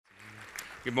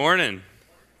Good morning.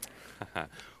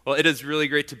 Well, it is really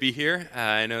great to be here.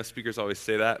 I know speakers always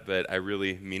say that, but I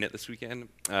really mean it this weekend.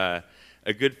 A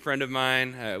good friend of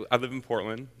mine, I live in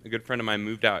Portland. A good friend of mine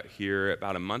moved out here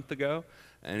about a month ago,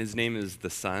 and his name is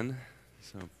the Sun.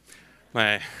 So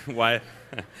my wife,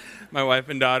 my wife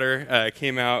and daughter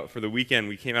came out for the weekend.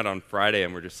 We came out on Friday,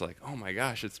 and we're just like, oh my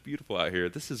gosh, it's beautiful out here.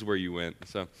 This is where you went.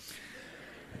 So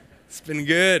it's been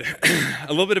good. A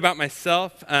little bit about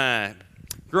myself.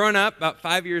 Growing up, about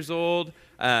 5 years old,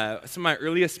 some of my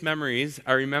earliest memories,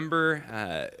 I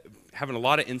remember having a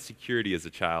lot of insecurity as a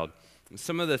child.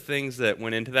 Some of the things that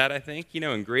went into that, I think,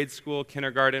 in grade school,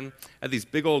 kindergarten, I had these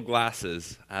big old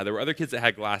glasses. There were other kids that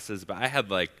had glasses, but I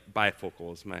had like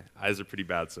bifocals. My eyes are pretty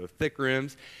bad, so thick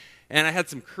rims. And I had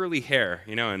some curly hair,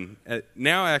 and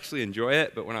now I actually enjoy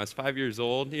it, but when I was 5 years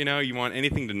old, you want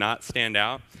anything to not stand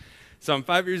out. So I'm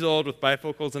 5 years old with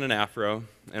bifocals and an afro,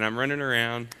 and I'm running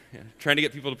around trying to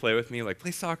get people to play with me, like play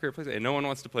soccer, and no one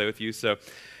wants to play with you. So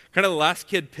kind of the last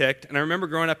kid picked, and I remember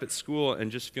growing up at school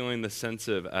and just feeling the sense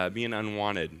of being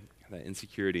unwanted, that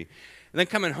insecurity. And then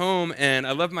coming home, and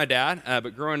I love my dad,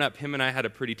 but growing up, him and I had a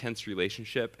pretty tense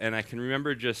relationship, and I can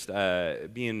remember just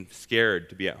being scared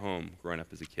to be at home growing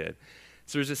up as a kid.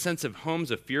 So there's a sense of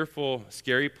home's a fearful,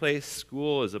 scary place.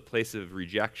 School is a place of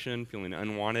rejection, feeling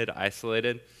unwanted,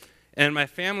 isolated. And my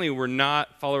family were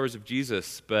not followers of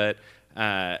Jesus, but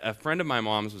a friend of my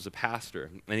mom's was a pastor,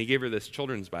 and he gave her this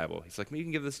children's Bible. He's like, maybe you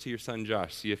can give this to your son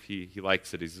Josh, see if he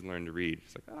likes it, he's learned to read.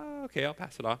 He's like, oh, okay, I'll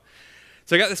pass it off.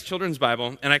 So I got this children's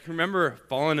Bible, and I can remember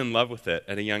falling in love with it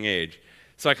at a young age.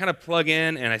 So I kind of plug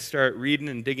in, and I start reading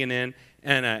and digging in,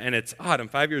 and it's odd. I'm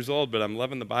 5 years old, but I'm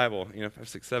loving the Bible, 5,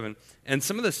 6, 7. And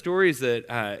some of the stories that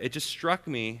it just struck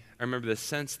me, I remember the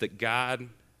sense that God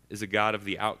is a God of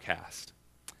the outcast.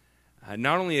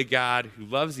 Not only a God who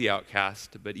loves the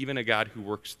outcast, but even a God who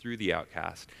works through the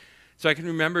outcast. So I can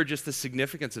remember just the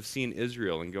significance of seeing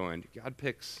Israel and going, God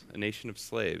picks a nation of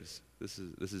slaves. This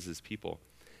is his people.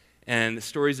 And the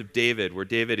stories of David, where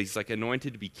David, he's like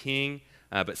anointed to be king,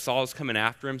 but Saul's coming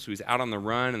after him, so he's out on the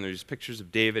run, and there's pictures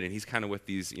of David, and he's kind of with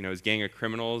these, his gang of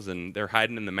criminals, and they're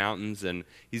hiding in the mountains, and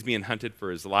he's being hunted for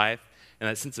his life. And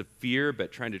that sense of fear,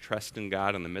 but trying to trust in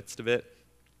God in the midst of it.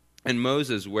 And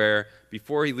Moses, where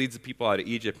before he leads the people out of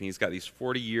Egypt, and he's got these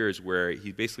 40 years where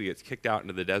he basically gets kicked out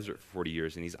into the desert for 40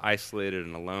 years, and he's isolated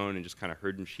and alone and just kind of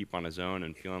herding sheep on his own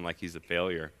and feeling like he's a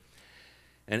failure.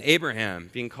 And Abraham,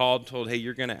 being called, told, hey,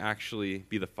 you're going to actually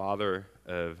be the father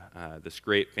of this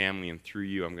great family, and through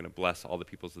you I'm going to bless all the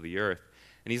peoples of the earth.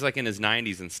 And he's like in his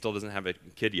 90s and still doesn't have a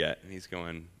kid yet. And he's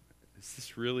going, is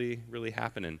this really, really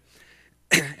happening?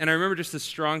 And I remember just this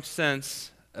strong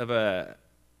sense of a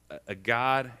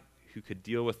God who could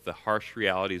deal with the harsh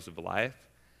realities of life,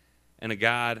 and a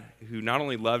God who not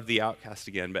only loved the outcast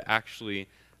again, but actually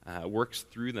works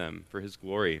through them for his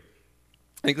glory.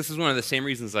 I think this is one of the same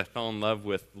reasons I fell in love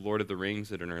with Lord of the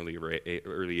Rings at an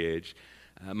early age.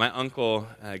 My uncle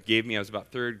gave me, I was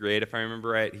about third grade, if I remember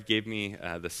right, he gave me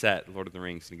the set, Lord of the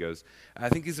Rings, and he goes, I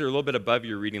think these are a little bit above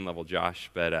your reading level,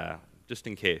 Josh, but just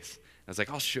in case. I was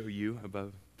like, I'll show you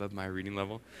above my reading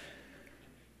level.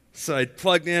 So I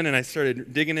plugged in and I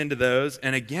started digging into those.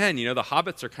 And again, the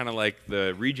hobbits are kind of like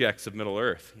the rejects of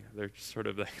Middle-earth. They're just sort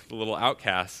of like the little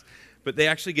outcasts. But they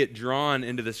actually get drawn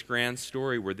into this grand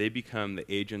story where they become the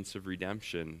agents of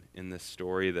redemption in this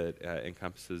story that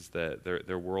encompasses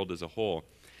their world as a whole.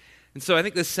 And so I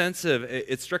think this sense of,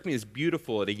 it struck me as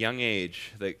beautiful at a young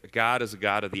age that God is a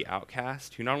God of the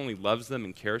outcast who not only loves them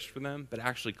and cares for them, but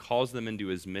actually calls them into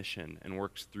his mission and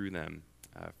works through them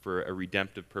for a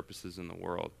redemptive purposes in the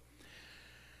world.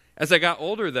 As I got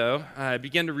older, though, I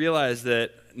began to realize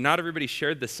that not everybody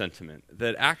shared this sentiment,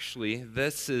 that actually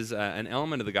this is an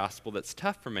element of the gospel that's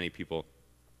tough for many people.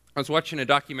 I was watching a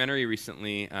documentary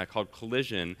recently called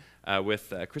Collision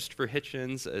with Christopher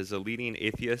Hitchens as a leading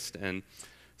atheist, and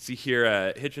see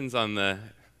here Hitchens on that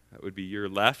would be your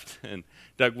left, and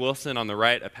Doug Wilson on the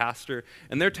right, a pastor.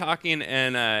 And they're talking,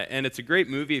 and it's a great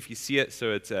movie if you see it.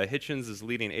 So it's Hitchens is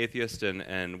leading atheist,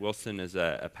 and Wilson is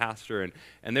a pastor.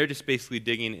 And they're just basically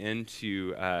digging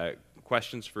into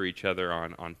questions for each other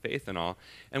on faith and all.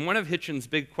 And one of Hitchens'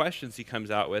 big questions he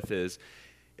comes out with is,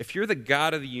 if you're the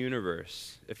God of the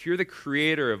universe, if you're the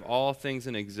creator of all things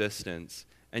in existence,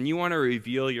 and you want to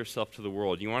reveal yourself to the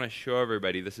world, you want to show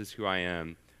everybody this is who I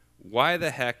am, why the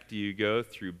heck do you go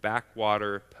through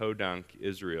backwater podunk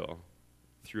Israel,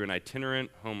 through an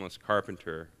itinerant homeless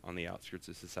carpenter on the outskirts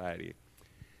of society?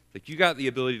 Like, you got the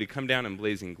ability to come down in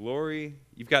blazing glory.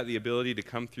 You've got the ability to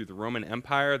come through the Roman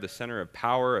Empire, the center of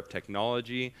power, of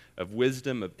technology, of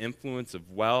wisdom, of influence,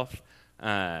 of wealth.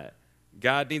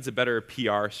 God needs a better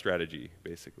PR strategy,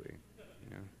 basically.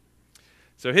 You know?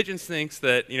 So Hitchens thinks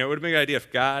that it would have been a good idea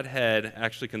if God had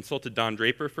actually consulted Don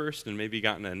Draper first and maybe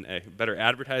gotten a better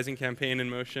advertising campaign in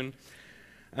motion.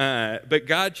 But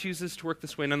God chooses to work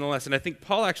this way nonetheless. And I think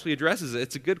Paul actually addresses it.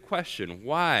 It's a good question.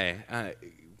 Why?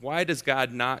 Why does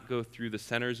God not go through the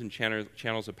centers and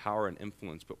channels of power and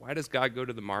influence? But why does God go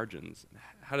to the margins?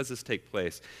 How does this take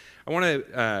place? I want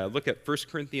to look at 1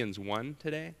 Corinthians 1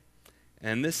 today.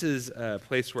 And this is a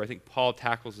place where I think Paul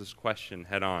tackles this question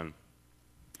head on.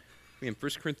 In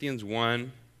 1 Corinthians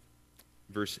 1,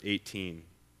 verse 18.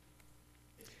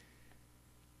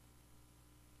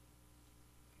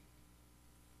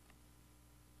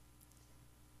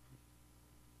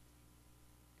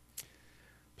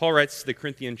 Paul writes to the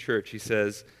Corinthian church, he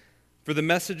says, "For the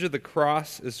message of the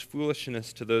cross is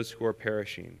foolishness to those who are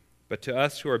perishing, but to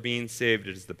us who are being saved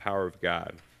it is the power of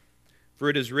God. For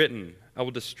it is written, I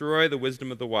will destroy the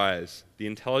wisdom of the wise, the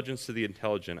intelligence of the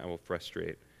intelligent I will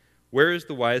frustrate. Where is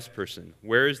the wise person?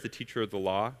 Where is the teacher of the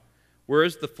law? Where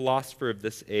is the philosopher of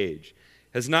this age?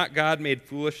 Has not God made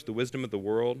foolish the wisdom of the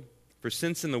world? For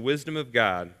since in the wisdom of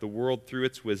God, the world through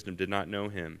its wisdom did not know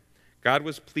him, God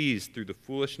was pleased through the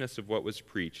foolishness of what was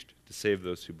preached to save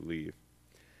those who believe."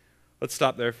 Let's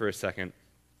stop there for a second.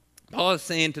 Paul is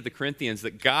saying to the Corinthians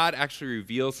that God actually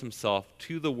reveals himself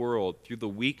to the world through the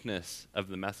weakness of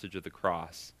the message of the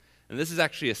cross. And this is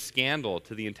actually a scandal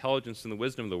to the intelligence and the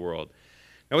wisdom of the world.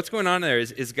 Now, what's going on there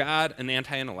is God an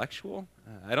anti-intellectual?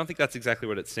 I don't think that's exactly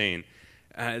what it's saying.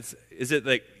 Is it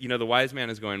like, the wise man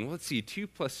is going, well, let's see, 2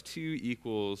 + 2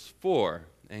 = 4.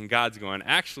 And God's going,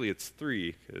 actually, it's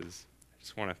 3, because I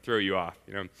just want to throw you off,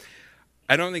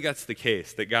 I don't think that's the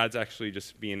case, that God's actually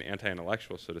just being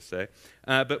anti-intellectual, so to say.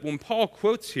 But when Paul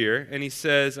quotes here, and he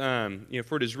says,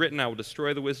 "For it is written, I will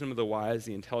destroy the wisdom of the wise,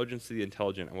 the intelligence of the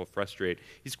intelligent I will frustrate."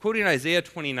 He's quoting Isaiah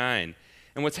 29.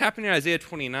 And what's happening in Isaiah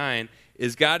 29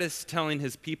 is God is telling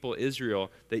his people,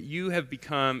 Israel, that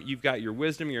you've got your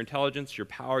wisdom, your intelligence, your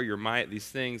power, your might, these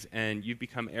things, and you've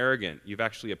become arrogant. You've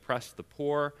actually oppressed the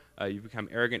poor. You've become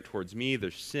arrogant towards me.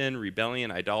 There's sin,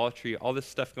 rebellion, idolatry, all this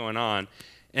stuff going on.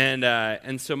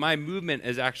 And so my movement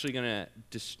is actually going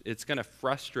to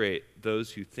frustrate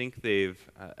those who think they've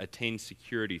attained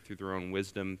security through their own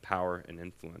wisdom, power, and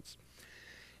influence.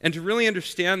 And to really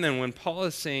understand then, when Paul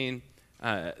is saying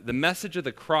the message of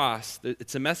the cross,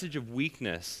 it's a message of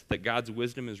weakness that God's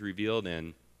wisdom is revealed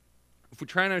in. If we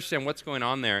try and understand what's going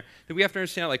on there, then we have to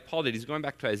understand, like Paul did, he's going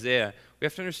back to Isaiah, we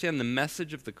have to understand the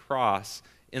message of the cross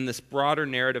in this broader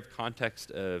narrative context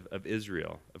of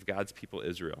Israel, of God's people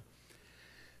Israel.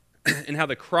 And how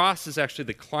the cross is actually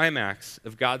the climax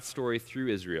of God's story through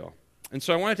Israel. And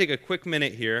so I want to take a quick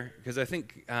minute here, because I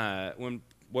think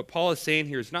what Paul is saying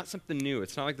here is not something new.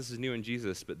 It's not like this is new in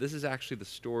Jesus, but this is actually the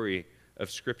story of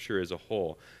Scripture as a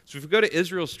whole. So if we go to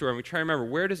Israel's story, and we try to remember,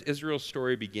 where does Israel's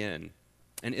story begin?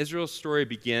 And Israel's story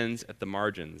begins at the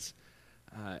margins.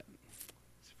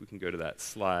 If we can go to that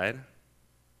slide.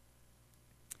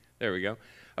 There we go.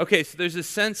 Okay, so there's a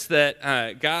sense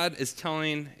that God is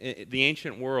telling the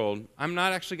ancient world, I'm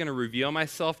not actually going to reveal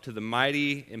myself to the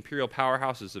mighty imperial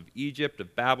powerhouses of Egypt,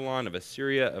 of Babylon, of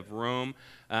Assyria, of Rome.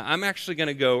 I'm actually going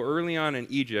to go early on in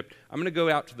Egypt. I'm going to go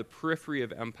out to the periphery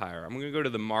of empire. I'm going to go to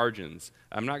the margins.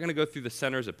 I'm not going to go through the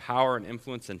centers of power and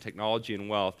influence and technology and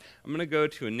wealth. I'm going to go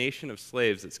to a nation of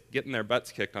slaves that's getting their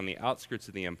butts kicked on the outskirts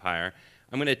of the empire.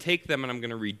 I'm going to take them and I'm going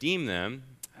to redeem them.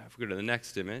 If we go to the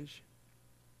next image.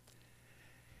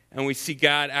 And we see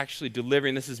God actually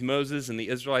delivering. This is Moses and the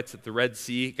Israelites at the Red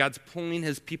Sea. God's pulling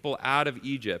his people out of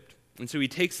Egypt. And so he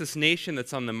takes this nation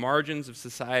that's on the margins of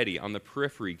society, on the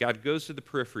periphery. God goes to the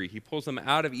periphery. He pulls them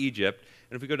out of Egypt.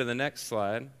 And if we go to the next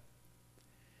slide,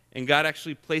 and God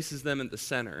actually places them at the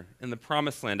center, in the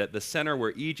promised land, at the center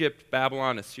where Egypt,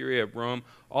 Babylon, Assyria, Rome,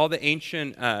 all the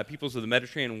ancient peoples of the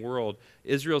Mediterranean world,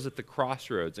 Israel's at the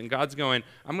crossroads. And God's going,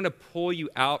 I'm going to pull you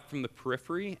out from the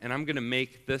periphery, and I'm going to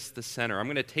make this the center. I'm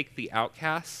going to take the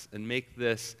outcasts and make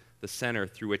this the center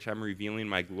through which I'm revealing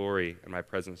my glory and my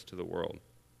presence to the world.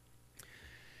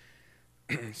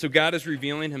 So God is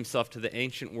revealing himself to the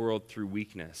ancient world through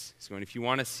weakness. He's going, if you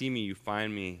want to see me, you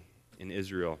find me in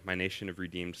Israel, my nation of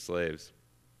redeemed slaves.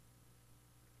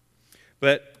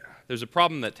 But there's a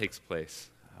problem that takes place.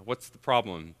 What's the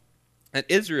problem? And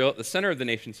Israel, at the center of the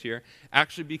nations here,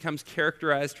 actually becomes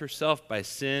characterized herself by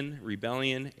sin,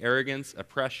 rebellion, arrogance,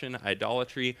 oppression,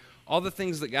 idolatry, all the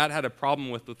things that God had a problem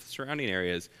with the surrounding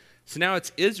areas. So now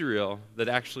it's Israel that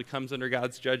actually comes under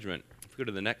God's judgment. If we go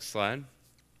to the next slide.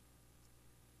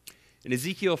 In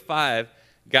Ezekiel 5,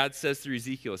 God says through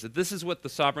Ezekiel, that this is what the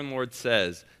sovereign Lord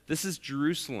says. This is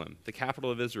Jerusalem, the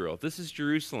capital of Israel. This is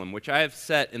Jerusalem, which I have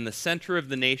set in the center of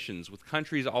the nations with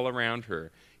countries all around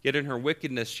her. Yet in her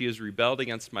wickedness she has rebelled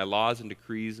against my laws and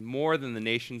decrees more than the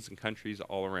nations and countries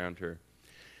all around her.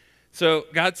 So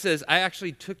God says, I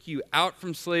actually took you out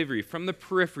from slavery, from the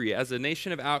periphery, as a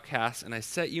nation of outcasts, and I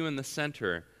set you in the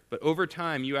center. But over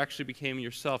time, you actually became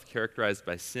yourself characterized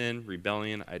by sin,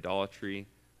 rebellion, idolatry,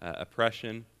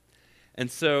 oppression. And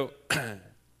so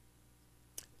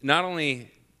not only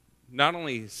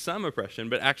some oppression,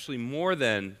 but actually more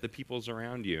than the peoples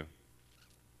around you.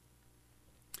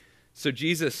 So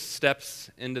Jesus steps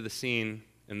into the scene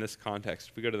in this context.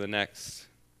 If we go to the next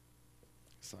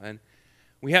slide,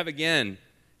 we have again,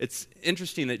 it's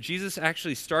interesting that Jesus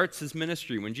actually starts his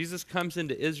ministry. When Jesus comes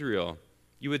into Israel,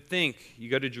 you would think you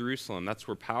go to Jerusalem. That's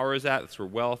where power is at. That's where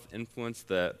wealth, influence,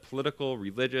 the political,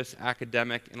 religious,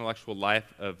 academic, intellectual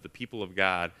life of the people of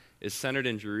God is centered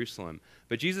in Jerusalem.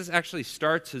 But Jesus actually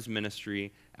starts his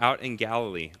ministry out in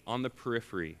Galilee, on the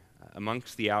periphery,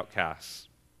 amongst the outcasts.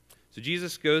 So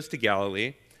Jesus goes to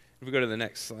Galilee. If we go to the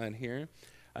next slide here,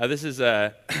 this is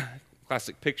a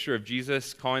classic picture of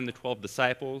Jesus calling the 12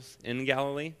 disciples in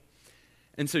Galilee.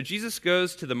 And so Jesus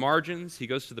goes to the margins, he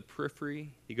goes to the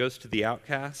periphery, he goes to the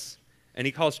outcasts, and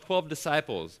he calls 12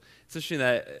 disciples. It's interesting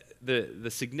that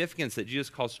the significance that Jesus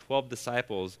calls 12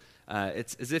 disciples,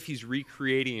 it's as if he's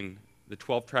recreating the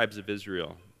 12 tribes of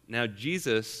Israel. Now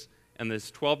Jesus and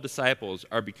his 12 disciples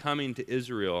are becoming to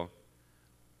Israel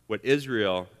what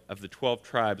Israel of the 12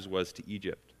 tribes was to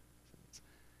Egypt.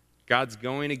 God's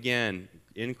going again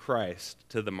in Christ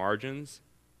to the margins,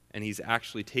 and he's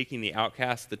actually taking the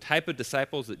outcasts, the type of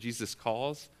disciples that Jesus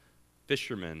calls,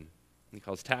 fishermen, he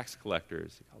calls tax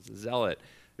collectors, he calls a zealot.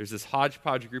 There's this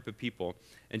hodgepodge group of people,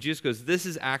 and Jesus goes, this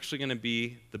is actually going to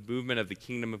be the movement of the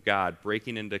kingdom of God,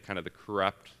 breaking into kind of the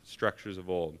corrupt structures of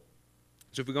old.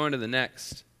 So if we go into the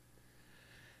next.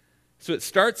 So it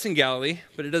starts in Galilee,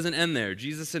 but it doesn't end there.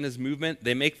 Jesus and his movement,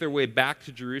 they make their way back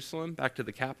to Jerusalem, back to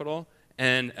the capital.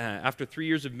 And after 3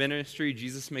 years of ministry,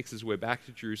 Jesus makes his way back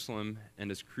to Jerusalem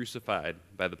and is crucified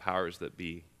by the powers that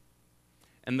be.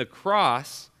 And the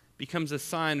cross becomes a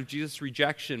sign of Jesus'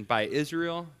 rejection by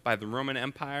Israel, by the Roman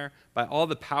Empire, by all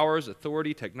the powers,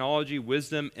 authority, technology,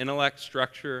 wisdom, intellect,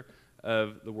 structure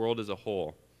of the world as a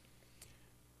whole.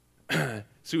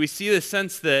 So we see the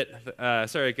sense that,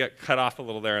 sorry, I got cut off a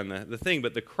little there on the thing,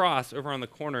 but the cross over on the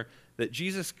corner, that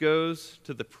Jesus goes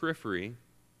to the periphery,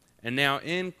 and now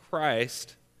in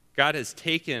Christ, God has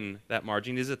taken that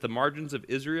margin. He's at the margins of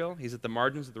Israel. He's at the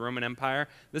margins of the Roman Empire.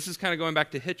 This is kind of going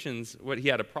back to Hitchens, what he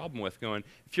had a problem with, going,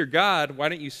 if you're God, why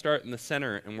don't you start in the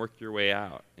center and work your way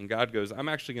out? And God goes, I'm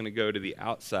actually going to go to the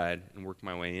outside and work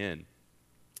my way in.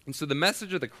 And so the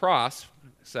message of the cross,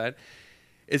 said,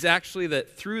 is actually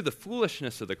that through the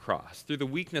foolishness of the cross, through the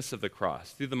weakness of the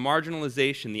cross, through the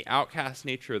marginalization, the outcast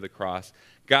nature of the cross,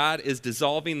 God is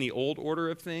dissolving the old order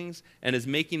of things and is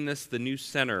making this the new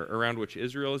center around which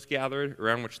Israel is gathered,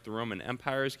 around which the Roman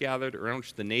Empire is gathered, around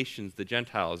which the nations, the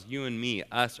Gentiles, you and me,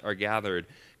 us are gathered.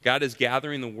 God is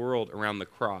gathering the world around the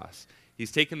cross.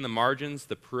 He's taken the margins,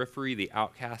 the periphery, the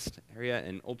outcast area,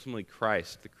 and ultimately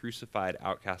Christ, the crucified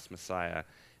outcast Messiah,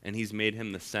 and he's made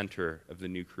him the center of the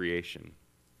new creation.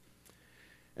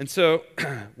 And so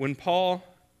when Paul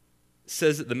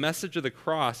says that the message of the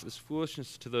cross is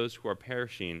foolishness to those who are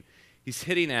perishing, he's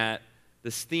hitting at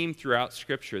this theme throughout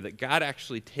Scripture that God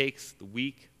actually takes the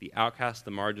weak, the outcast,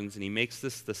 the margins, and he makes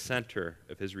this the center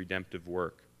of his redemptive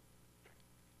work.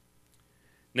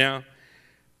 Now,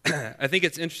 I think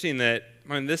it's interesting that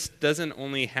this doesn't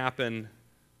only happen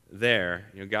there.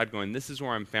 God going, this is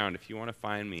where I'm found. If you want to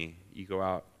find me, you go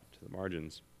out to the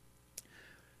margins.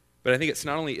 But I think it's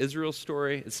not only Israel's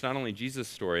story, it's not only Jesus'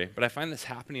 story, but I find this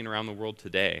happening around the world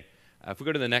today. If we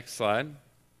go to the next slide.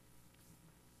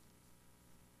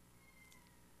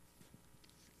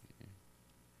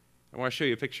 I want to show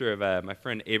you a picture of my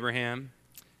friend Abraham.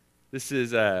 This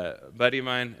is a buddy of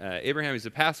mine. Abraham is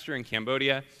a pastor in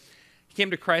Cambodia. He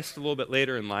came to Christ a little bit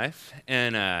later in life,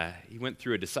 and he went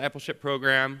through a discipleship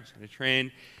program, was kind of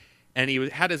trained. And he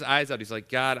had his eyes out. He's like,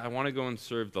 God, I want to go and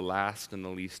serve the last and the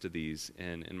least of these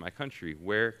in my country.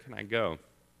 Where can I go?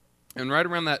 And right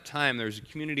around that time, there was a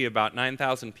community of about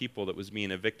 9,000 people that was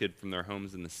being evicted from their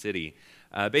homes in the city.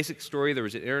 Basic story, there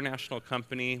was an international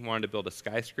company who wanted to build a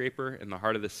skyscraper in the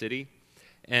heart of the city.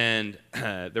 And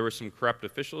there were some corrupt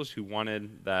officials who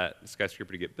wanted that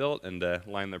skyscraper to get built and to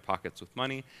line their pockets with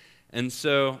money. And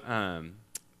so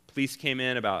police came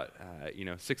in about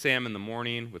 6 a.m. in the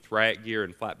morning with riot gear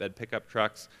and flatbed pickup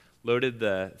trucks, loaded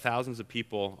the thousands of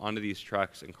people onto these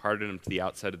trucks and carted them to the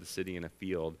outside of the city in a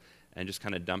field and just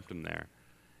kind of dumped them there.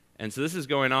 And so this is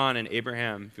going on, and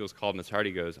Abraham feels called in his heart.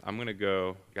 He goes, I'm going to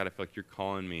go. God, I feel like you're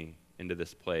calling me into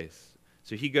this place.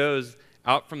 So he goes,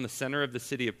 out from the center of the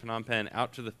city of Phnom Penh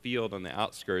out to the field on the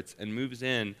outskirts and moves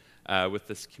in with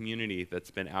this community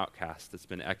that's been outcast, that's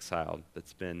been exiled,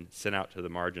 that's been sent out to the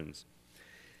margins.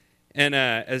 And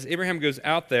as Abraham goes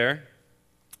out there,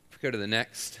 if we go to the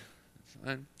next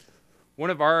slide,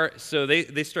 so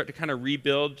they start to kind of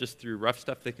rebuild just through rough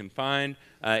stuff they can find.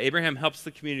 Abraham helps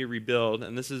the community rebuild,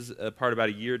 and this is a part about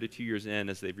a year to 2 years in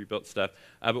as they've rebuilt stuff.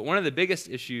 But one of the biggest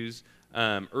issues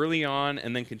early on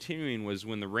and then continuing was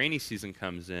when the rainy season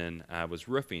comes in, was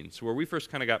roofing. So where we first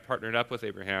kind of got partnered up with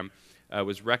Abraham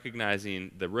was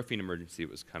recognizing the roofing emergency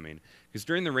that was coming. Because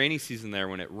during the rainy season there,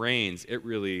 when it rains,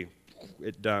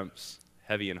 it dumps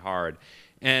heavy and hard.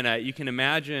 And you can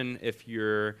imagine if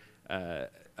you're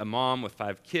a mom with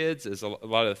 5 kids, there's a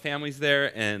lot of the families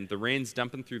there, and the rain's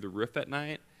dumping through the roof at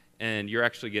night, and you're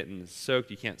actually getting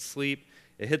soaked, you can't sleep.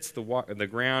 It hits the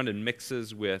ground and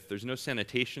mixes with, there's no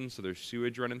sanitation, so there's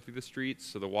sewage running through the streets,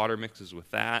 so the water mixes with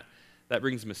that. That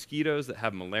brings mosquitoes that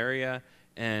have malaria,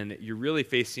 and you're really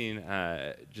facing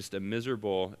just a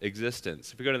miserable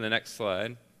existence. If we go to the next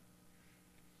slide,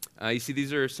 you see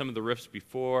these are some of the roofs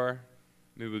before.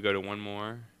 Maybe we go to one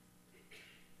more.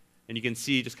 And you can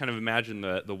see, just kind of imagine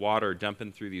the water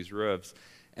dumping through these roofs.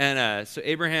 And so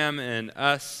Abraham and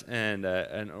us and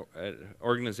an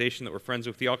organization that we're friends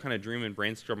with, we all kind of dream and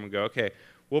brainstorm and go, okay,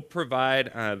 we'll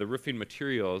provide the roofing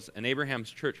materials. And Abraham's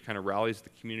church kind of rallies the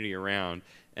community around.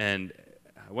 And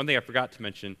one thing I forgot to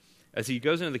mention, as he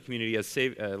goes into the community, he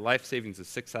has life savings of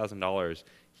 $6,000.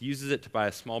 He uses it to buy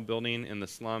a small building in the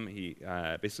slum. He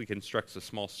basically constructs a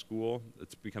small school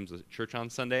that becomes a church on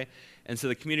Sunday. And so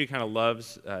the community kind of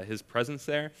loves his presence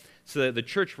there. So the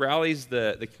church rallies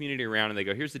the community around, and they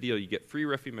go, here's the deal. You get free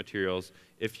roofing materials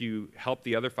if you help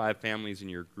the other 5 families in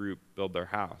your group build their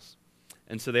house.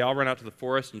 And so they all run out to the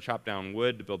forest and chop down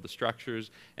wood to build the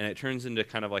structures, and it turns into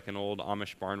kind of like an old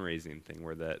Amish barn raising thing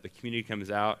where the community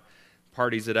comes out,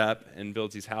 parties it up, and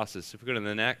builds these houses. So if we go to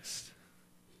the next.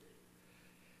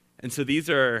 And so these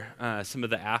are some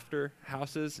of the after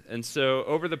houses. And so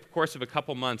over the course of a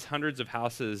couple months, hundreds of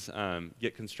houses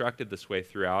get constructed this way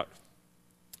throughout.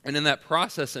 And in that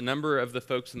process, a number of the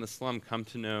folks in the slum come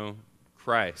to know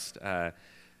Christ.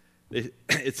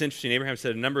 It's interesting. Abraham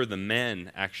said a number of the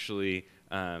men actually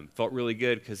felt really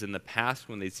good because in the past,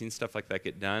 when they'd seen stuff like that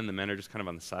get done, the men are just kind of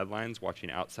on the sidelines watching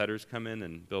outsiders come in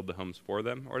and build the homes for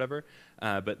them or whatever.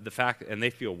 But the fact, and they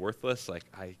feel worthless, like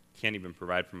I can't even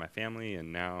provide for my family,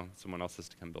 and now someone else has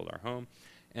to come build our home.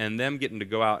 And them getting to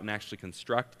go out and actually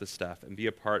construct the stuff and be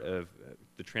a part of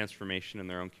the transformation in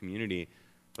their own community,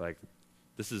 like,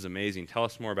 this is amazing. Tell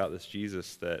us more about this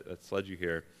Jesus that's led you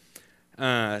here.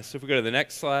 So if we go to the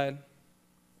next slide.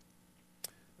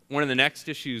 One of the next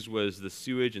issues was the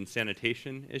sewage and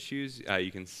sanitation issues.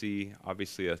 You can see,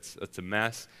 obviously, it's a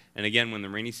mess. And again, when the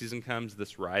rainy season comes,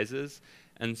 this rises.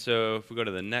 And so if we go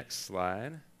to the next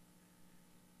slide.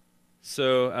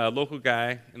 So a local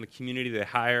guy in the community they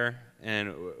hire,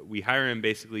 and we hire him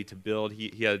basically to build.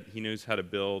 He knows how to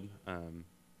build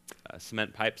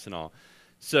cement pipes and all.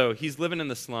 So he's living in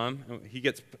the slum. He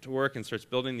gets to work and starts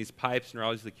building these pipes and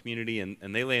rallies the community,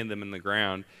 and they lay them in the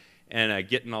ground and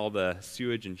getting all the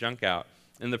sewage and junk out.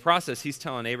 In the process, he's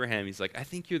telling Abraham, he's like, I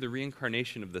think you're the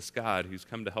reincarnation of this God who's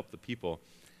come to help the people.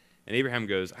 And Abraham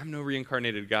goes, I'm no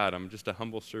reincarnated God. I'm just a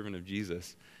humble servant of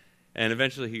Jesus. And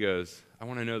eventually he goes, I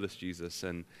want to know this Jesus.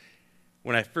 And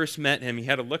when I first met him, he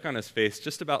had a look on his face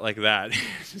just about like that.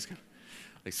 Just kind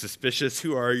of like suspicious,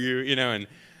 who are you? And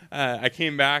I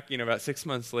came back, about 6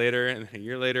 months later and a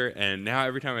year later, and now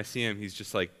every time I see him, he's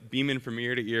just like beaming from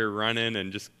ear to ear, running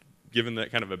and just giving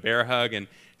that kind of a bear hug. And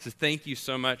he says, thank you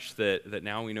so much that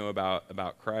now we know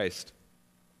about Christ,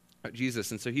 about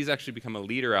Jesus. And so he's actually become a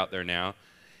leader out there now.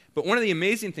 But one of the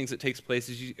amazing things that takes place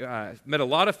is you met a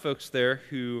lot of folks there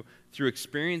who, through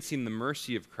experiencing the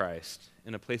mercy of Christ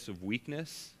in a place of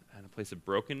weakness, in a place of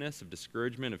brokenness, of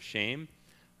discouragement, of shame,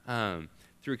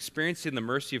 through experiencing the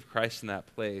mercy of Christ in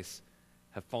that place,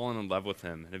 have fallen in love with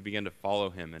him and have begun to follow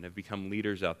him and have become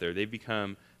leaders out there. They've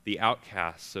become the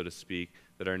outcasts, so to speak,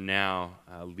 that are now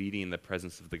leading the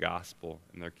presence of the gospel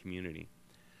in their community.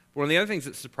 One of the other things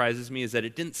that surprises me is that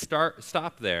it didn't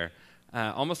stop there.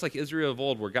 Almost like Israel of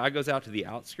old, where God goes out to the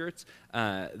outskirts,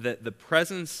 that the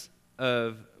presence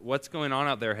of what's going on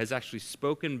out there has actually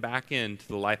spoken back into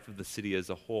the life of the city as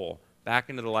a whole, back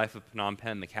into the life of Phnom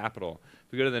Penh, the capital.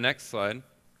 If we go to the next slide.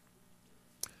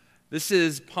 This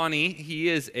is Pani. He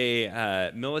is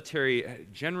a military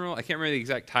general. I can't remember the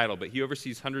exact title, but he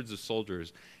oversees hundreds of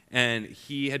soldiers. And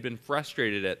he had been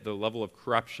frustrated at the level of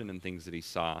corruption and things that he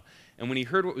saw. And when he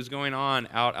heard what was going on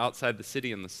outside the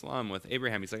city in the slum with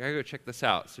Abraham, he's like, I gotta go check this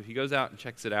out. So he goes out and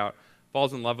checks it out,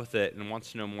 falls in love with it and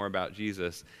wants to know more about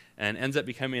Jesus, and ends up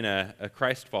becoming a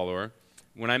Christ follower.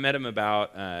 When I met him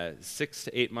about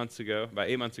 8 months ago,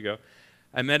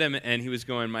 I met him and he was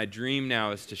going, my dream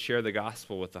now is to share the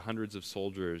gospel with the hundreds of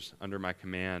soldiers under my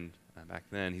command back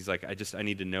then. He's like, I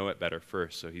need to know it better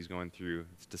first. So he's going through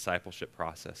this discipleship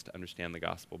process to understand the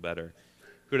gospel better.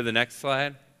 Go to the next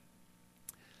slide.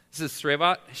 This is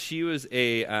Srevat. She was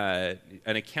an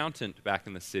accountant back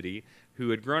in the city who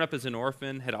had grown up as an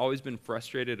orphan, had always been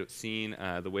frustrated at seeing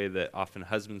the way that often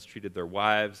husbands treated their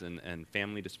wives and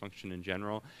family dysfunction in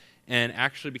general, and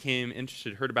actually became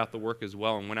interested, heard about the work as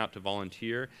well, and went out to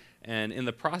volunteer. And in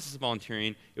the process of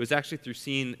volunteering, it was actually through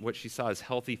seeing what she saw as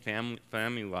healthy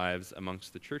family lives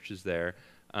amongst the churches there,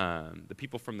 the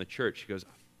people from the church. She goes,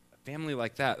 a family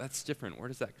like that, that's different. Where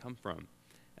does that come from?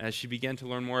 As she began to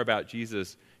learn more about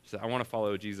Jesus, she said, I want to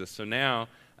follow Jesus. So now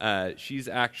she's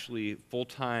actually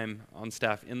full-time on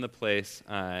staff in the place.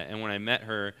 And when I met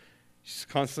her, she's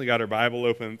constantly got her Bible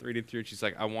open, reading through, and she's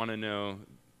like, I want to know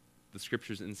the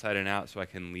scriptures inside and out so I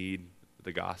can lead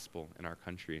the gospel in our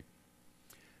country.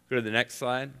 Go to the next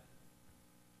slide.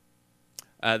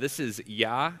 This is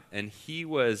Ya, and he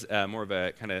was more of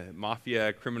a kind of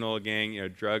mafia criminal gang,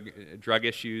 drug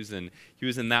issues, and he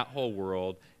was in that whole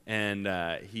world. And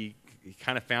he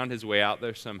kind of found his way out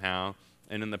there somehow,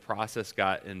 and in the process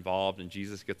got involved, and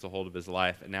Jesus gets a hold of his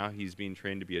life, and now he's being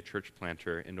trained to be a church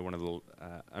planter into one of the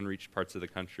unreached parts of the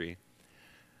country.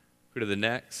 Go to the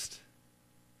next.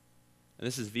 And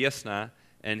this is Vyasna,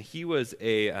 and he was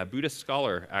a Buddhist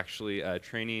scholar, actually,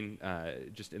 training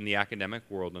just in the academic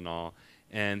world and all.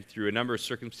 And through a number of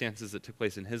circumstances that took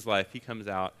place in his life, he comes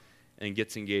out and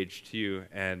gets engaged too,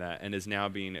 and is now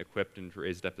being equipped and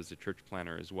raised up as a church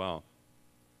planter as well.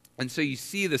 And so you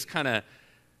see this kind of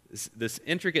this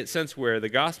intricate sense where the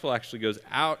gospel actually goes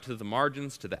out to the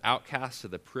margins, to the outcasts, to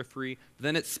the periphery, but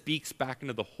then it speaks back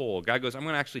into the whole. God goes, I'm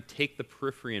going to actually take the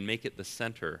periphery and make it the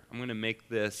center. I'm going to make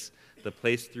this the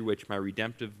place through which my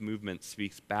redemptive movement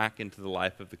speaks back into the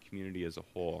life of the community as a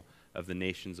whole, of the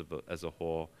nations as a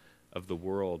whole, of the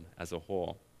world as a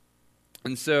whole.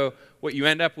 And so what you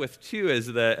end up with, too, as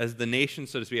the nation,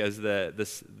 so to speak, as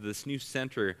this new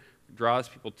center draws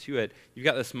people to it, you've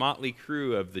got this motley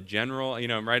crew of the general.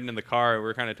 I'm riding in the car, and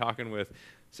we're kind of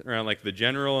sitting around like the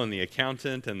general and the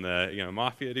accountant and the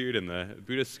mafia dude and the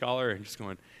Buddhist scholar, and just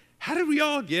going, how did we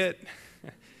all get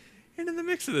into the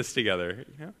mix of this together?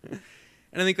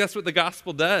 And I think that's what the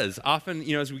gospel does. Often,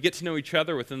 as we get to know each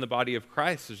other within the body of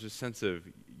Christ, there's a sense of,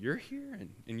 you're here,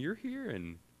 and you're here,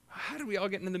 and how did we all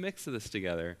get into the mix of this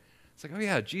together? It's like, oh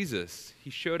yeah, Jesus, he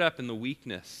showed up in the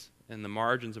weakness and the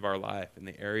margins of our life, in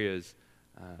the areas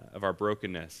of our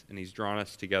brokenness, and he's drawn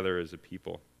us together as a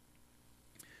people.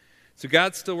 So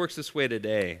God still works this way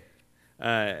today.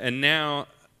 And now,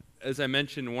 as I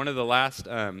mentioned, one of the last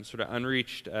sort of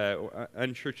unreached,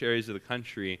 unchurched areas of the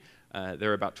country,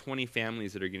 there are about 20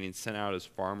 families that are getting sent out as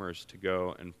farmers to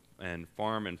go and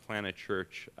farm and plant a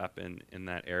church up in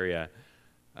that area,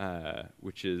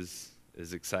 which is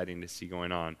exciting to see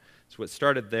going on. So what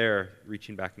started there,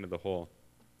 reaching back into the whole.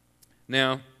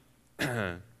 Now,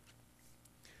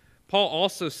 Paul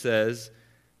also says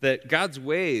that God's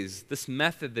ways, this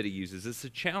method that he uses, it's a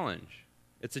challenge.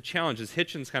 It's a challenge. As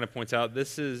Hitchens kind of points out,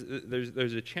 there's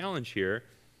a challenge here.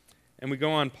 And we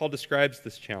go on, Paul describes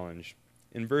this challenge.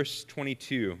 In verse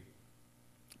 22,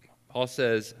 Paul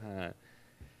says,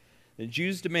 the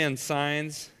Jews demand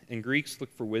signs and Greeks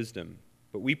look for wisdom,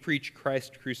 but we preach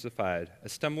Christ crucified, a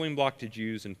stumbling block to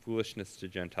Jews and foolishness to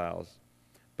Gentiles.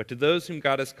 But to those whom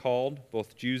God has called,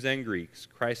 both Jews and Greeks,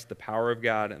 Christ the power of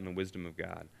God and the wisdom of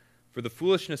God. For the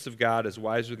foolishness of God is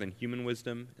wiser than human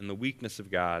wisdom, and the weakness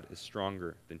of God is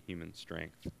stronger than human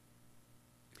strength.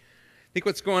 I think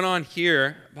what's going on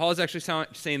here, Paul is actually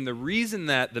saying the reason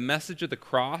that the message of the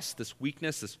cross, this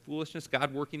weakness, this foolishness,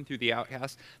 God working through the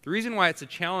outcast, the reason why it's a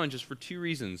challenge is for two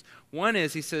reasons. One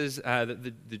is he says that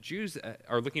the Jews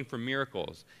are looking for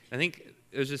miracles. I think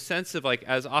there's a sense of, like,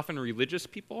 as often religious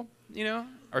people,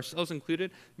 ourselves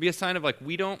included, be a sign of, like,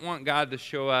 we don't want God to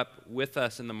show up with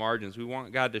us in the margins. We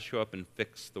want God to show up and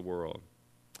fix the world.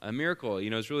 A miracle,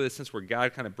 is really the sense where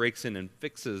God kind of breaks in and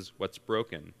fixes what's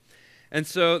broken. And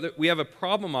so we have a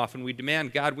problem often. We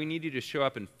demand, God, we need you to show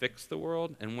up and fix the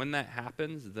world, and when that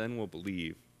happens, then we'll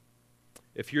believe.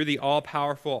 If you're the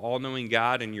all-powerful, all-knowing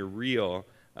God and you're real,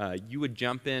 you would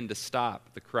jump in to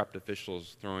stop the corrupt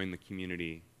officials throwing the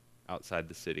community outside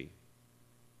the city.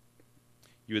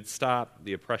 You would stop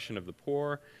the oppression of the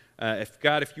poor.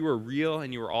 If you were real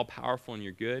and you were all-powerful and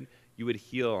you're good, you would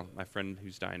heal my friend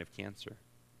who's dying of cancer.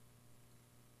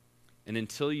 And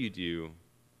until you do,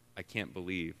 I can't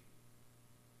believe.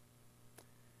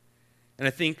 And I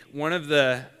think one of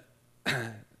the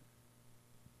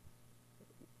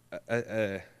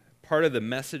part of the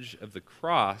message of the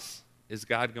cross is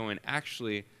God going,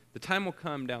 actually, the time will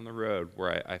come down the road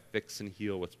where I fix and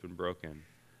heal what's been broken.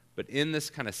 But in this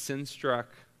kind of sin-struck,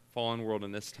 fallen world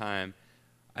in this time,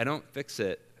 I don't fix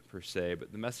it per se,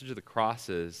 but the message of the cross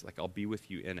is, like, I'll be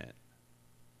with you in it.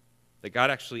 That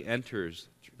God actually enters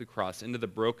through the cross into the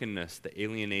brokenness, the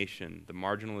alienation, the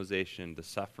marginalization, the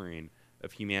suffering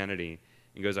of humanity,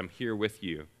 and goes, I'm here with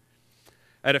you.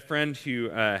 I had a friend who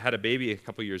had a baby a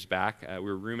couple years back. We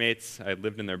were roommates. I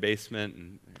lived in their basement,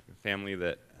 and a family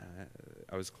that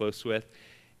I was close with.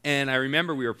 And I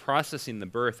remember we were processing the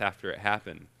birth after it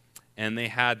happened. And they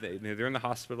were in the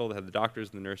hospital, they had the doctors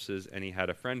and the nurses, and he had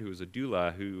a friend who was a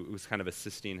doula who was kind of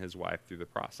assisting his wife through the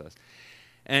process.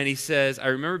 And he says, I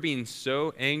remember being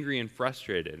so angry and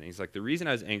frustrated. And he's like, the reason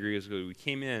I was angry is because we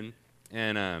came in,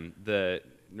 and the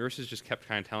nurses just kept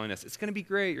kind of telling us, it's going to be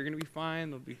great, you're going to be fine,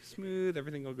 it'll be smooth,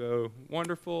 everything will go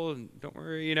wonderful, and don't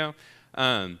worry, you know.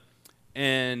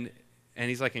 And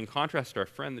he's like, in contrast to our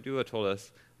friend, the doula told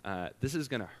us, this is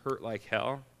going to hurt like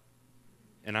hell,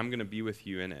 and I'm going to be with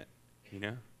you in it, you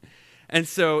know. And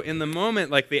so in the moment,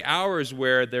 like the hours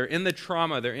where they're in the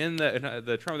trauma, they're in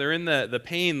the trauma, they're in the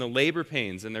pain, the labor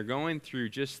pains, and they're going through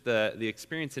just the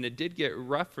experience, and it did get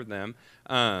rough for them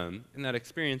in that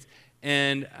experience.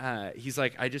 And he's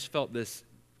like, I just felt this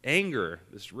anger,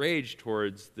 this rage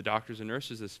towards the doctors and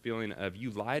nurses, this feeling of,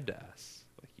 you lied to us.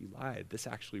 Like, you lied. This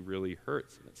actually really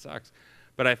hurts, and it sucks.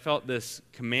 But I felt this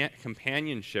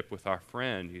companionship with our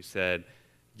friend who said,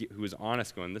 who was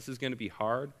honest, going, this is going to be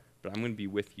hard, but I'm going to be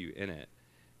with you in it.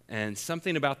 And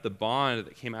something about the bond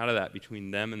that came out of that between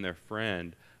them and their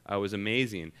friend was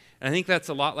amazing. And I think that's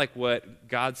a lot like what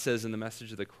God says in the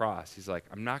message of the cross. He's like,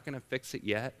 I'm not going to fix it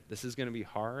yet. This is going to be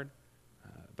hard,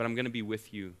 but I'm going to be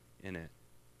with you in it.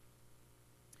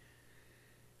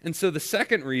 And so the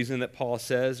second reason that Paul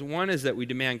says, one is that we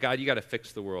demand, God, you got to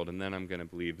fix the world, and then I'm going to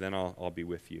believe. Then I'll be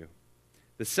with you.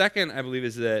 The second, I believe,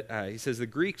 is that he says the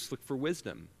Greeks look for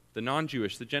wisdom. The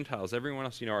non-Jewish, the Gentiles, everyone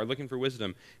else, are looking for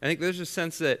wisdom. I think there's a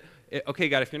sense that, okay,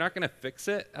 God, if you're not going to fix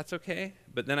it, that's okay,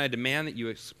 but then I demand that you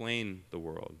explain the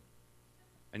world.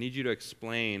 I need you to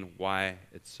explain why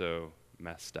it's so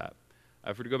messed up.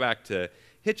 If we're to go back to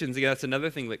Hitchens, again, that's another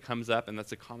thing that comes up, and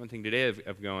that's a common thing today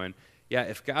of going, yeah,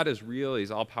 if God is real,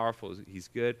 he's all-powerful, he's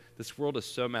good, this world is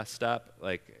so messed up,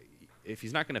 like, if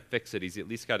he's not going to fix it, he's at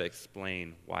least got to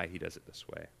explain why he does it this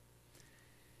way.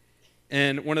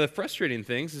 And one of the frustrating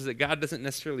things is that God doesn't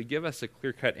necessarily give us a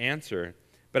clear-cut answer.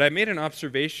 But I made an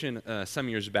observation some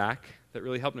years back that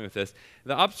really helped me with this.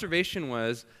 The observation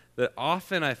was that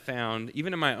often I found,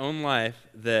 even in my own life,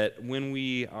 that when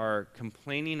we are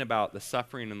complaining about the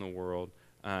suffering in the world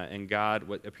and God,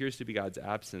 what appears to be God's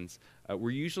absence,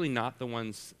 we're usually not the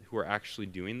ones who are actually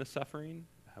doing the suffering.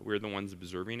 We're the ones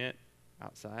observing it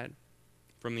outside,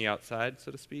 from the outside,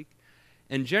 so to speak.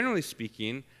 And generally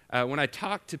speaking, when I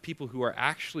talk to people who are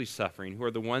actually suffering, who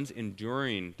are the ones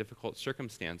enduring difficult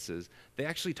circumstances, they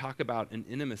actually talk about an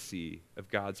intimacy of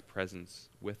God's presence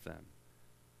with them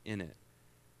in it.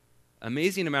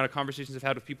 Amazing amount of conversations I've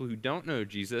had with people who don't know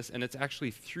Jesus, and it's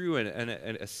actually through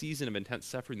a season of intense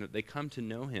suffering that they come to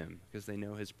know him because they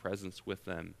know his presence with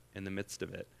them in the midst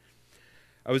of it.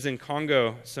 I was in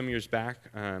Congo some years back,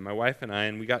 my wife and I,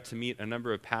 and we got to meet a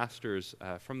number of pastors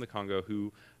from the Congo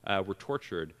who were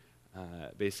tortured,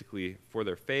 basically, for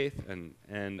their faith. And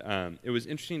it was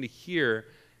interesting to hear,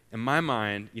 in my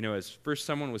mind, as first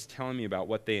someone was telling me about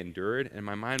what they endured, and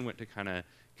my mind went to kind of,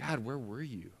 God, where were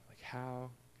you? Like, how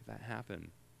could that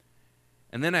happen?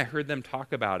 And then I heard them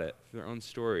talk about it, their own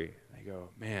story. I go,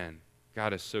 man,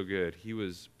 God is so good. He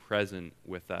was present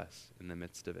with us in the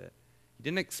midst of it. He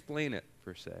didn't explain it,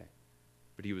 per se,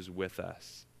 but he was with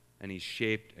us, and he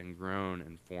shaped and grown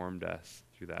and formed us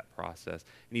through that process.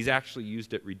 And he's actually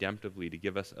used it redemptively to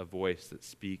give us a voice that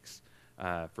speaks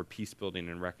for peace building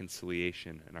and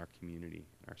reconciliation in our community,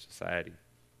 in our society.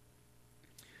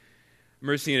 I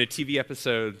remember seeing a TV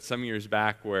episode some years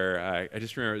back where I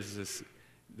just remember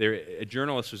a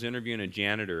journalist was interviewing a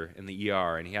janitor in the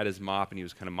ER, and he had his mop, and he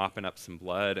was kind of mopping up some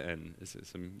blood and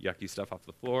some yucky stuff off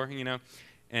the floor,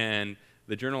 and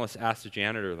the journalist asked the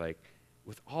janitor, like,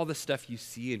 with all the stuff you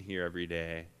see in here every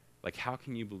day, like, how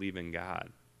can you believe in God?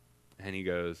 And he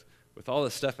goes, with all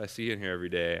the stuff I see in here every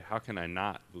day, how can I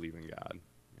not believe in God?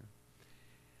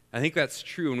 I think that's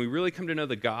true. When we really come to know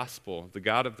the gospel, the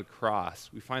God of the cross,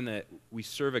 we find that we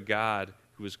serve a God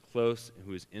who is close and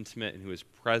who is intimate and who is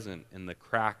present in the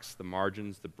cracks, the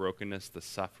margins, the brokenness, the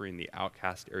suffering, the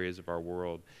outcast areas of our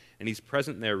world. And he's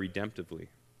present there redemptively.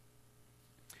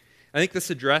 I think this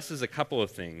addresses a couple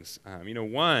of things.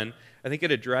 One, I think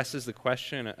it addresses the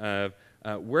question of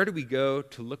where do we go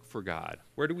to look for God?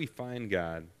 Where do we find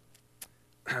God?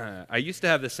 I used to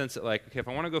have this sense that, like, okay, if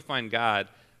I want to go find God,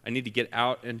 I need to get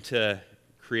out into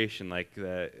creation,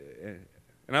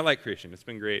 and I like creation. It's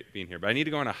been great being here. But I need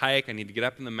to go on a hike. I need to get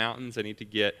up in the mountains. I need to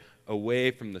get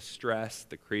away from the stress,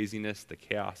 the craziness, the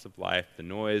chaos of life, the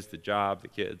noise, the job, the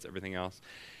kids, everything else.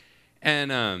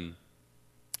 And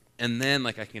then,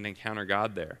 like, I can encounter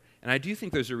God there. And I do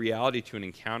think there's a reality to an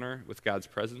encounter with God's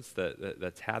presence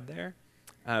that's had there.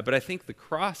 But I think the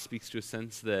cross speaks to a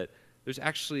sense that there's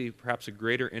actually perhaps a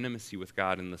greater intimacy with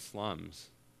God in the slums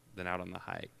than out on the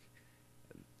hike.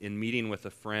 In meeting with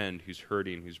a friend who's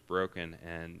hurting, who's broken,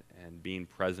 and being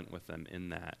present with them in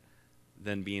that,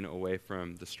 than being away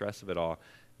from the stress of it all.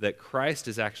 That Christ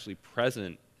is actually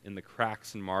present in the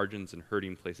cracks and margins and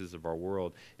hurting places of our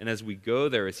world. And as we go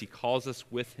there, as he calls us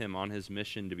with him on his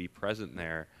mission to be present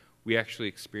there, we actually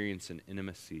experience an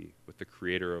intimacy with the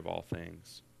creator of all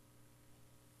things.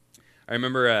 I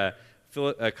remember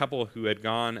a couple who had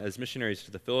gone as missionaries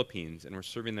to the Philippines and were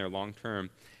serving there long term.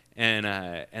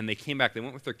 And they came back. They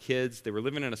went with their kids. They were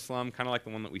living in a slum, kind of like the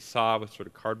one that we saw, with sort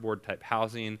of cardboard-type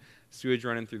housing, sewage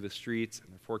running through the streets,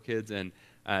 and their 4 kids. And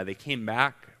they came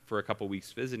back for a couple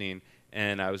weeks visiting,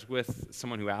 and I was with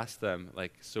someone who asked them,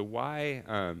 like, so why,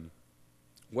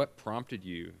 what prompted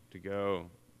you to go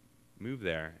move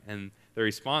there? And their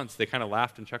response, they kind of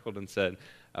laughed and chuckled and said,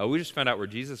 we just found out where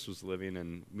Jesus was living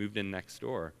and moved in next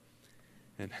door.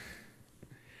 And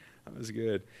that was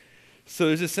good. So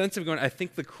there's a sense of going, I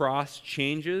think the cross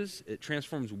changes. It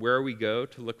transforms where we go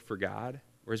to look for God.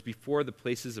 Whereas before, the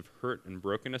places of hurt and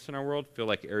brokenness in our world feel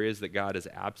like areas that God is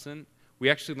absent. We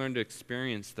actually learn to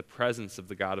experience the presence of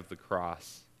the God of the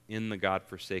cross in the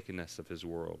God-forsakenness of his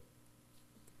world.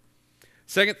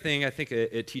 Second thing I think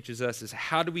it teaches us is,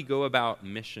 how do we go about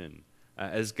mission?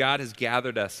 As God has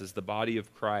gathered us as the body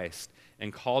of Christ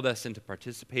and called us into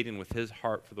participating with his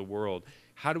heart for the world,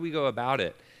 how do we go about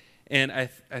it? And I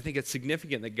think it's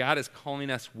significant that God is calling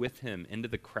us with him into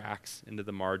the cracks, into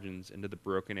the margins, into the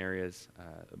broken areas,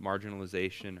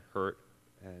 marginalization, hurt,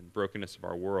 and brokenness of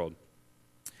our world.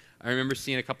 I remember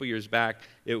seeing a couple years back,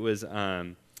 it was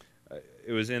in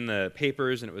the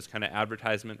papers, and it was kind of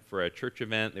advertisement for a church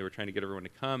event. They were trying to get everyone to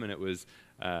come, and it was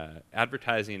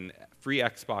advertising free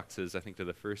Xboxes, I think, to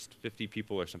the first 50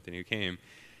 people or something who came.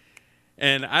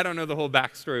 And I don't know the whole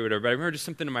backstory or whatever, but I remember just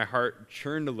something in my heart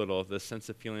churned a little, this sense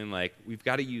of feeling like we've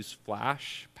got to use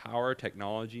flash, power,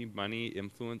 technology, money,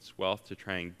 influence, wealth to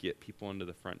try and get people into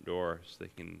the front door so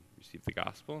they can receive the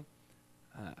gospel.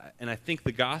 And I think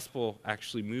the gospel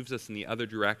actually moves us in the other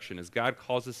direction. As God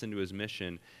calls us into his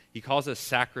mission, he calls us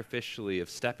sacrificially of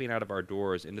stepping out of our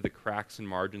doors into the cracks and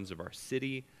margins of our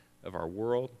city, of our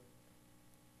world.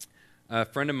 A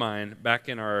friend of mine,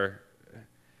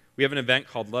 we have an event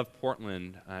called Love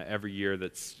Portland every year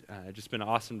that's just been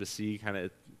awesome to see. Kind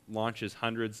of launches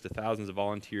hundreds to thousands of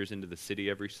volunteers into the city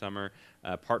every summer,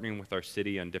 partnering with our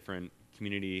city on different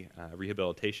community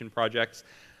rehabilitation projects.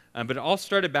 But it all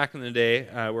started back in the day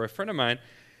where a friend of mine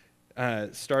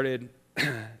started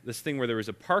this thing where there was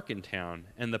a park in town,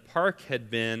 and the park had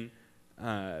been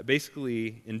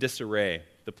basically in disarray.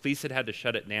 The police had to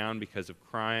shut it down because of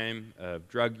crime, of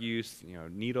drug use,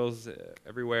 needles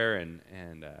everywhere, and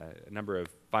a number of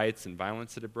fights and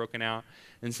violence that had broken out.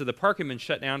 And so the park had been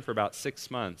shut down for about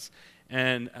 6 months.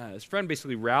 And his friend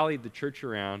basically rallied the church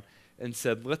around and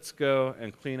said, let's go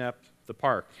and clean up the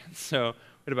park. So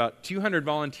we had about 200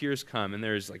 volunteers come, and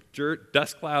there's like dirt,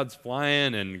 dust clouds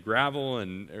flying, and gravel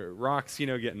and rocks,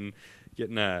 getting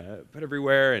put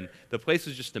everywhere, and the place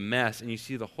was just a mess, and you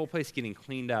see the whole place getting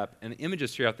cleaned up. And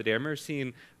images throughout the day, I remember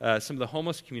seeing some of the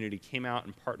homeless community came out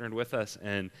and partnered with us,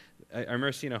 and I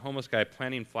remember seeing a homeless guy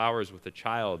planting flowers with a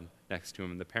child next to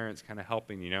him, and the parents kind of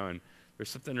helping, and there's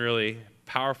something really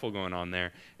powerful going on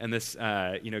there. And this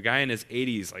guy in his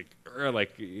 80s,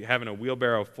 like having a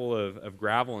wheelbarrow full of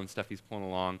gravel and stuff he's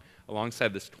pulling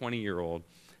alongside this 20-year-old.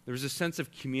 There was a sense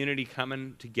of community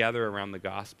coming together around the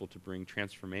gospel to bring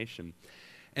transformation.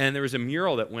 And there was a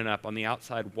mural that went up on the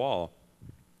outside wall.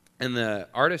 And the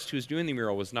artist who was doing the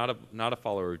mural was not a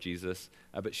follower of Jesus,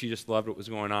 but she just loved what was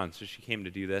going on, so she came to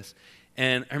do this.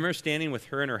 And I remember standing with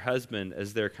her and her husband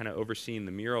as they're kind of overseeing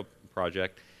the mural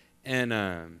project,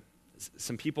 and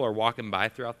some people are walking by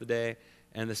throughout the day,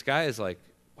 and this guy is like,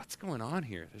 what's going on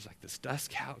here? There's like this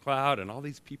dust cloud and all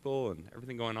these people and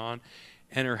everything going on.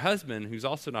 And her husband, who's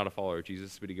also not a follower of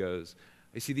Jesus, but he goes,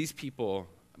 I see these people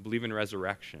believe in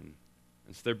resurrection,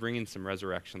 and so they're bringing some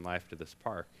resurrection life to this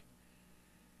park.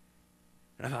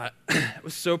 And I thought, it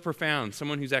was so profound.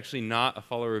 Someone who's actually not a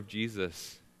follower of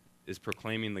Jesus is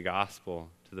proclaiming the gospel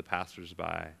to the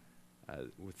passersby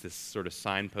with this sort of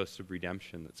signpost of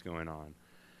redemption that's going on.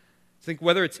 I think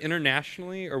whether it's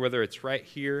internationally or whether it's right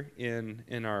here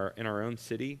in our own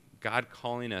city, God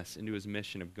calling us into his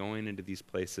mission of going into these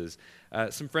places.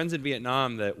 Some friends in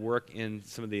Vietnam that work in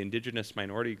some of the indigenous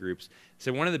minority groups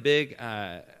say one of the big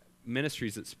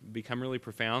ministries that's become really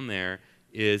profound there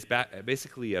is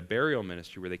basically a burial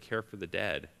ministry where they care for the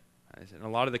dead. In a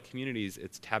lot of the communities,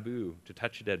 it's taboo to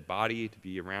touch a dead body, to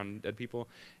be around dead people.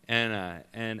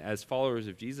 And as followers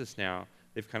of Jesus now,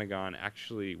 they've kind of gone,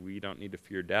 actually, we don't need to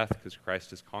fear death because Christ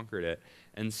has conquered it.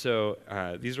 And so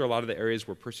these are a lot of the areas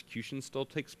where persecution still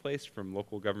takes place from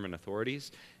local government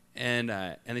authorities. And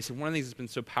they said one of the things that's been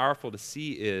so powerful to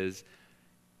see is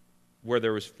where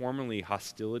there was formerly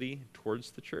hostility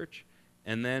towards the church,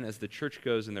 and then as the church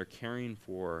goes and they're caring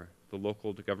for the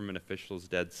local government official's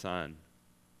dead son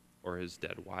or his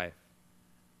dead wife,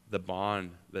 the bond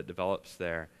that develops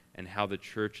there, and how the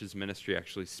church's ministry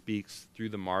actually speaks through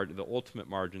the ultimate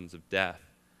margins of death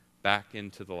back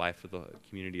into the life of the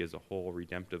community as a whole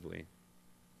redemptively.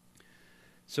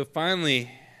 So finally,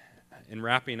 in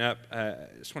wrapping up, I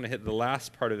just want to hit the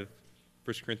last part of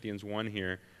 1 Corinthians 1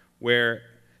 here, where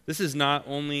this is not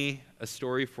only a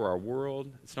story for our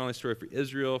world, it's not only a story for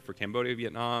Israel, for Cambodia,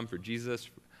 Vietnam, for Jesus,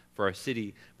 for our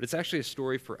city, but it's actually a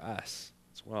story for us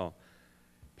as well.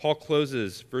 Paul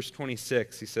closes verse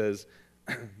 26. He says,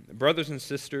 "Brothers and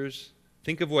sisters,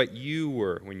 think of what you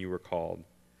were when you were called.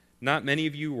 Not many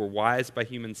of you were wise by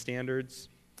human standards.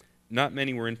 Not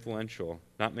many were influential.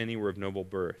 Not many were of noble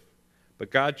birth. But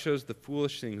God chose the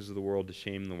foolish things of the world to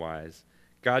shame the wise.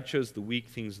 God chose the weak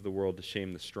things of the world to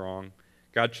shame the strong.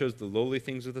 God chose the lowly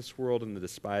things of this world and the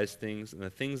despised things and the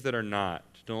things that are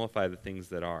not to nullify the things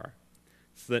that are,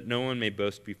 so that no one may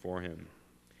boast before him.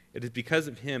 It is because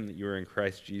of him that you are in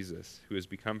Christ Jesus, who has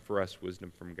become for us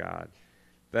wisdom from God.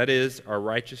 That is our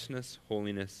righteousness,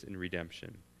 holiness, and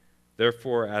redemption.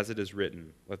 Therefore, as it is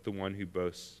written, let the one who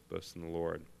boasts, boast in the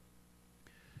Lord."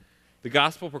 The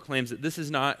gospel proclaims that this is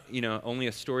not, only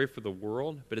a story for the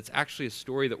world, but it's actually a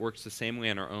story that works the same way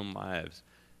in our own lives.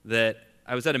 That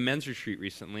I was at a men's retreat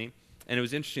recently, and it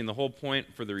was interesting. The whole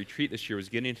point for the retreat this year was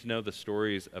getting to know the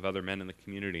stories of other men in the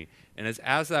community. And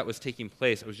as that was taking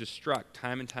place, I was just struck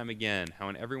time and time again how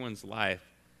in everyone's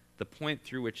life, the point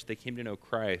through which they came to know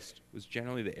Christ was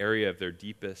generally the area of their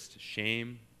deepest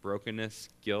shame, brokenness,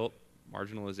 guilt,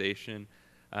 marginalization,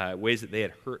 ways that they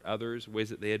had hurt others, ways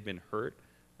that they had been hurt,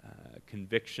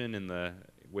 conviction in the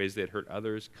ways they had hurt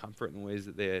others, comfort in the ways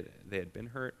that they had been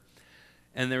hurt.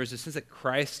 And there was a sense that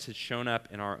Christ had shown up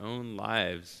in our own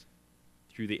lives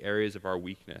through the areas of our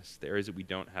weakness, the areas that we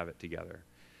don't have it together.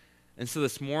 And so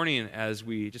this morning, as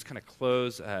we just kind of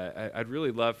close, I'd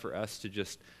really love for us to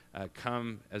just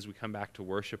come, as we come back to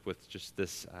worship, with just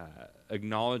this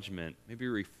acknowledgement, maybe a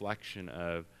reflection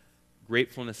of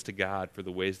gratefulness to God for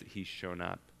the ways that he's shown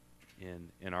up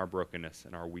in our brokenness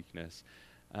and our weakness.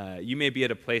 You may be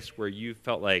at a place where you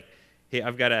felt like, hey,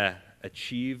 I've got to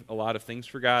achieve a lot of things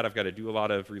for God. I've got to do a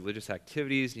lot of religious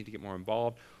activities, need to get more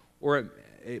involved. Or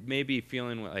it may be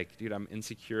feeling like, dude, I'm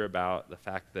insecure about the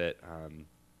fact that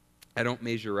I don't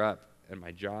measure up at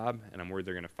my job, and I'm worried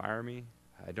they're going to fire me.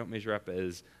 I don't measure up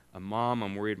as a mom.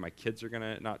 I'm worried my kids are going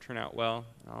to not turn out well.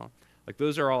 Like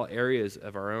those are all areas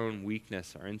of our own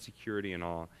weakness, our insecurity and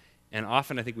all. And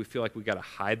often I think we feel like we've got to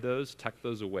hide those, tuck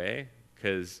those away,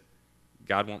 because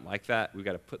God won't like that. We've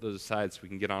got to put those aside so we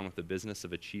can get on with the business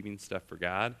of achieving stuff for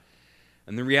God.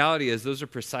 And the reality is those are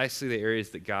precisely the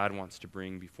areas that God wants to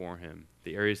bring before him,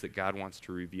 the areas that God wants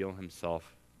to reveal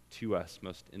himself to us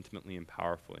most intimately and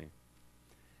powerfully.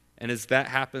 And as that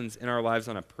happens in our lives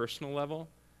on a personal level,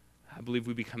 I believe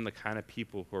we become the kind of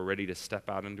people who are ready to step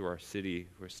out into our city,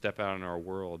 who are step out in our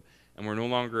world, and we're no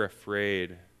longer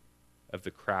afraid of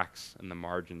the cracks and the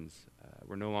margins.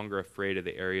 We're no longer afraid of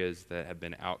the areas that have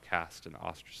been outcast and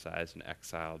ostracized and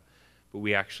exiled, but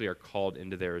we actually are called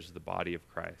into there as the body of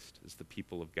Christ, as the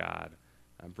people of God,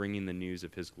 bringing the news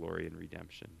of his glory and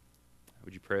redemption.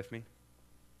 Would you pray with me?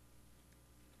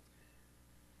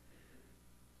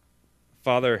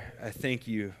 Father, I thank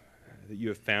you that you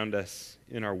have found us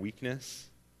in our weakness.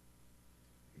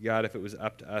 God, if it was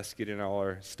up to us getting all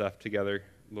our stuff together,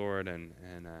 Lord, and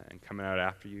coming out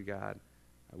after you, God,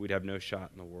 we'd have no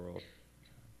shot in the world.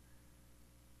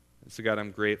 And so, God, I'm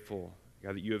grateful,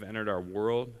 God, that you have entered our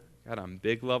world, God, on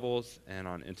big levels and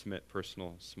on intimate,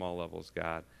 personal, small levels,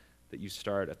 God, that you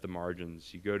start at the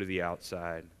margins, you go to the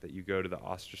outside, that you go to the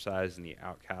ostracized and the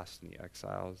outcasts and the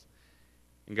exiles.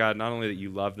 And God, not only that you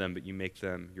love them, but you make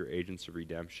them your agents of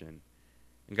redemption.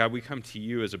 And God, we come to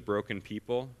you as a broken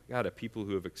people, God, a people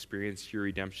who have experienced your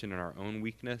redemption in our own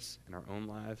weakness, in our own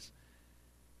lives.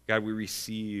 God, we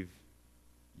receive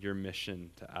your mission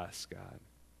to us, God,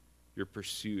 your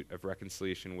pursuit of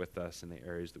reconciliation with us in the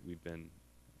areas that we've been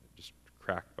just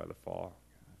cracked by the fall.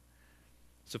 God.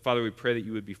 So, Father, we pray that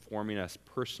you would be forming us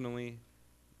personally,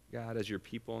 God, as your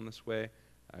people in this way,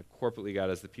 corporately, God,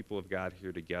 as the people of God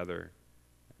here together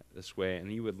this way, and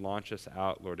you would launch us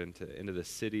out, Lord, into the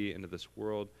city, into this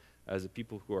world, as a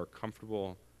people who are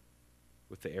comfortable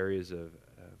with the areas of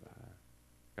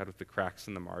God, with the cracks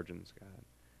in the margins, God.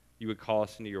 You would call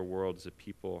us into your world as a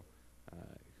people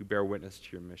who bear witness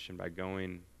to your mission by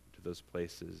going to those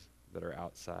places that are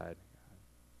outside, God.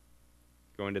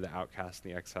 Going to the outcasts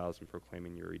and the exiles and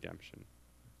proclaiming your redemption.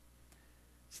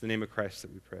 It's the name of Christ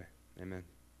that we pray. Amen.